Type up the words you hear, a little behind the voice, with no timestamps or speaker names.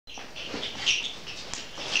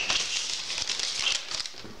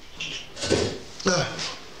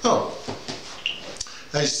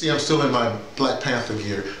As you see, I'm still in my Black Panther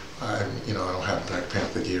gear. I don't have Black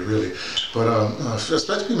Panther gear really, but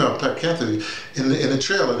especially my Black Panther in the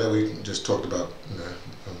trailer that we just talked about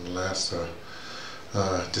in the last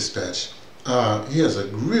dispatch. He has a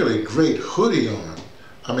really great hoodie on.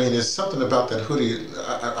 I mean, there's something about that hoodie,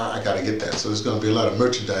 I got to get that. So there's going to be a lot of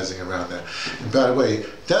merchandising around that. And by the way,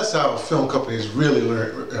 that's how film companies really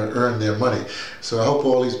earn their money. So I hope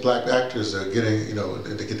all these black actors are getting,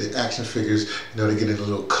 they get the action figures, they're getting a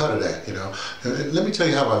little cut of that, And let me tell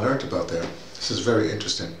you how I learned about that. This is very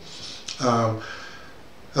interesting. Not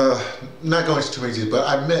going into too many details, but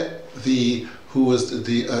I met who was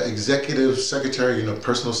the executive secretary,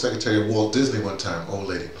 personal secretary of Walt Disney one time, old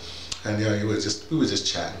lady. And we were just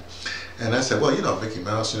chatting, and I said, well, Mickey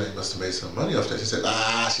Mouse, he must have made some money off that. She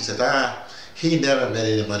said, he never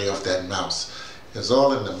made any money off that mouse. It was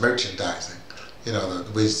all in the merchandising.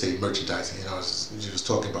 The way you say merchandising, you was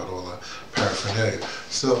talking about all the paraphernalia.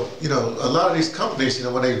 So, a lot of these companies,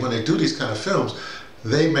 when they do these kind of films,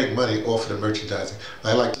 they make money off of the merchandising.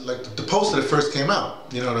 I like the poster that first came out.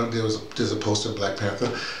 There's a poster of Black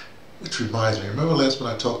Panther. Which reminds me, remember last when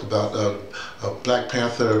I talked about a Black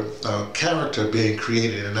Panther character being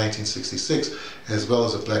created in 1966, as well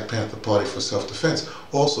as a Black Panther Party for Self-Defense,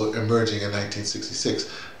 also emerging in 1966.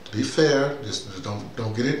 To be fair, just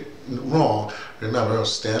don't get it wrong. Remember,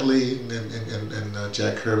 Stan Lee and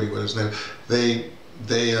Jack Kirby, what his name, they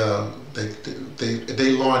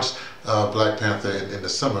launched Black Panther in the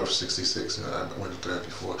summer of '66. I went through that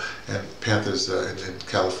before. And Panthers in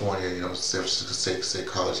California, San Francisco State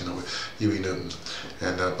College, with Huey Newton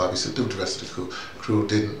and Bobby Sedoux. The rest of the crew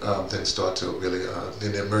didn't then start to really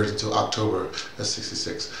didn't emerge until October of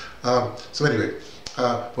 '66. So anyway,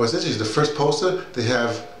 what's interesting is the first poster they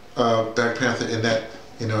have Black Panther in that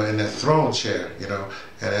in that throne chair,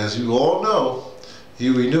 and as you all know,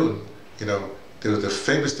 Huey Newton, there was the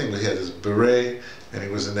famous thing where he had this beret and he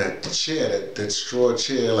was in that chair, that straw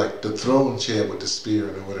chair, like the throne chair with the spear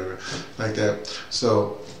and whatever, like that.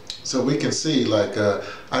 So we can see,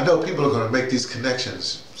 I know people are going to make these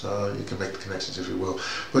connections, so you can make the connections if you will.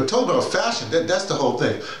 But talk about fashion, that's the whole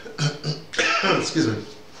thing. Excuse me.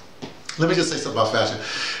 Let me just say something about fashion.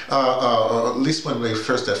 At least when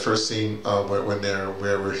that first scene when they're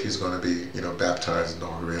wherever he's going to be, baptized,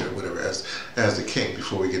 inaugurated, whatever, as the king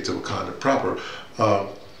before we get to Wakanda proper.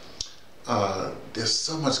 There's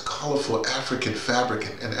so much colorful African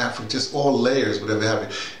fabric and just all layers, whatever have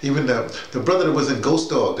you. Even the brother that was in Ghost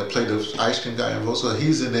Dog that played the ice cream guy in Ghost Dog,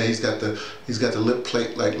 he's in there. He's got the lip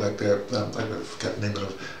plate like that. I forgot the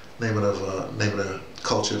name of the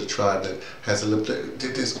culture, the tribe that has a lip plate.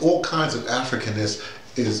 There's all kinds of Africanness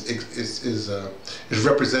is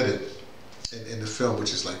represented in the film,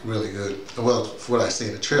 which is really good. Well, for what I see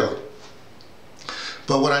in the trailer.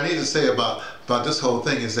 But what I need to say about this whole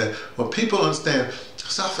thing is that people understand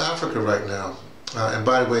South Africa right now, and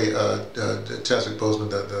by the way, Chadwick Boseman,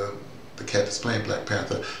 the cat that's playing Black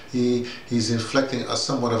Panther, he's inflecting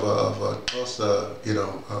somewhat of a Xhosa,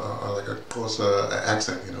 like a Xhosa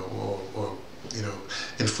accent, or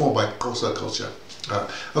informed by Xhosa culture.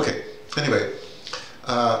 Okay, anyway,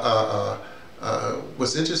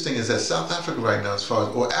 what's interesting is that South Africa right now, as far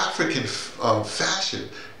as African fashion,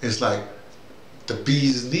 is like the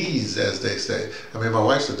bee's knees, as they say. I mean, my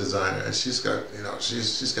wife's a designer, and she's got,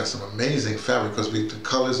 she's got some amazing fabric, because the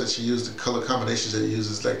colors that she used, the color combinations that she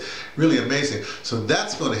uses, really amazing. So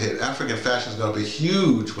that's going to hit. African fashion is going to be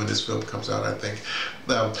huge when this film comes out, I think.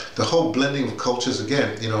 The whole blending of cultures,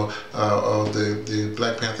 again, the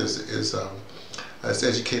Black Panther is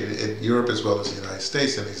educated in Europe as well as the United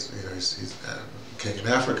States, and he's king in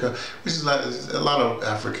Africa, which is a lot of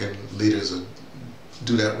African leaders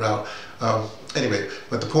do that route. Anyway,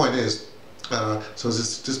 but the point is, so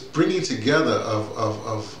it's this bringing together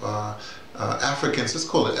of Africans, let's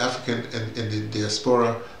call it African in the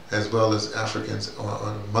diaspora, as well as Africans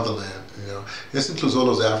on motherland. This includes all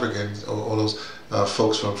those Africans, all those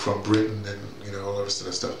folks from Britain, and all the rest of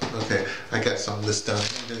that stuff. Okay, I got some list down.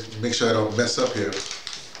 Make sure I don't mess up here.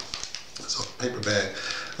 So paper bag.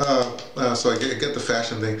 So I get the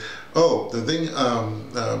fashion thing. Oh, the thing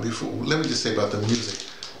before. Let me just say about the music.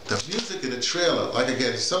 The music in the trailer,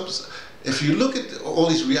 again, if you look at all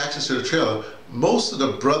these reactions to the trailer, most of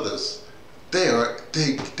the brothers, they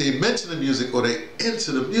mention the music, or they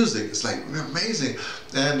into the music. It's amazing.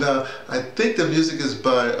 And I think the music is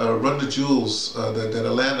by Run the Jewels, that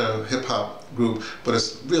Atlanta hip hop group. But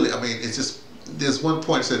it's really, it's just, there's one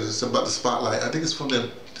point that says it's about the Spotlight. I think it's from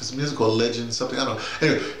this music called Legend, something, I don't know.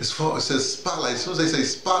 Anyway, it says Spotlight. As soon as they say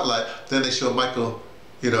Spotlight, then they show Michael,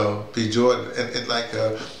 B. Jordan, and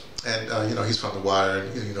and you know, he's from The Wire,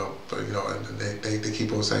 and and they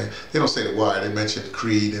keep on saying, they don't say The Wire, they mention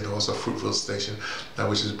Creed and also Fruitville Station,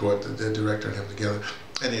 which has brought the director and him together,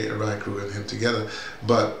 and the Ryan Crew and him together.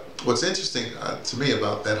 But what's interesting to me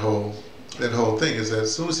about that whole thing is that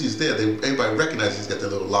as soon as he's there, everybody recognizes he's got that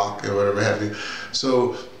little lock or whatever have you.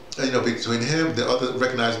 So you know, between him, the other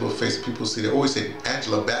recognizable face that people see, they always say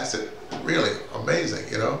Angela Bassett. Really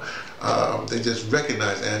amazing, you know. They just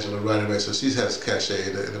recognize Angela right away, so she has cachet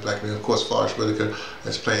in the black community. Of course, Forrest Whitaker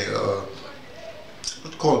is playing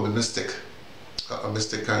let's call him a mystic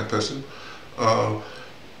kind of person.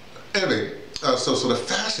 Anyway, so the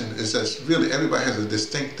fashion is just really, everybody has a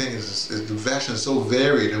distinct thing. The fashion is so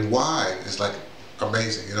varied and wide. It's like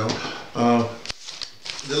amazing, you know.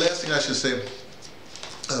 The last thing I should say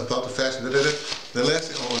about the fashion, the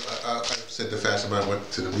last thing, I said the fashion, but I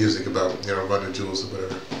went to the music about, you know, Run the Jewels or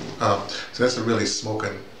whatever. So that's a really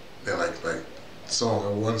smoking, you know, like song. I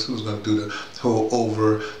wonder who's going to do the whole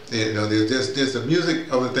over. You know, there's the music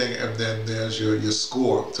of the thing, and then there's your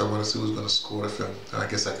score. So I want to see who's going to score the film. I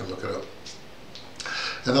guess I can look it up.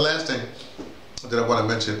 And the last thing that I want to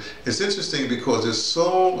mention, it's interesting because it's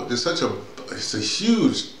a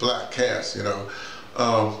huge black cast, you know,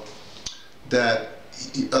 that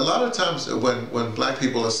a lot of times when black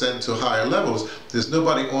people ascend to higher levels, there's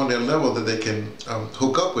nobody on their level that they can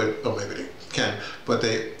hook up with, or maybe they can, but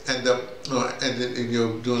they end up and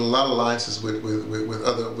you're doing a lot of alliances with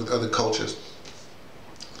other cultures.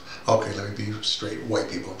 Okay, let me be straight, white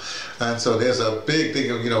people. And so there's a big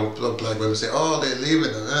thing of, you know, black women say, oh, they're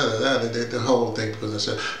leaving, the whole thing because of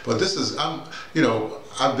shit. But this is, you know,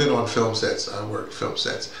 I've been on film sets, I worked film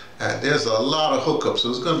sets, and there's a lot of hookups. So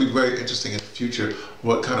it's going to be very interesting in the future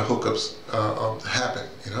what kind of hookups happen,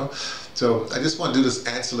 you know. So I just want to do this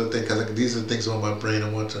Angela thing because these are the things on my brain I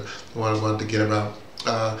wanted to get about.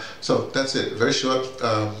 So that's it, very short.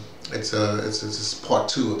 It's part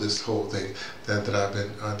 2 of this whole thing that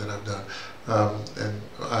I've done, and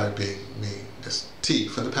I being me, just T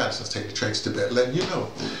from the Pattersons, taking the trains to bed, letting you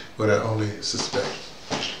know what I only suspect.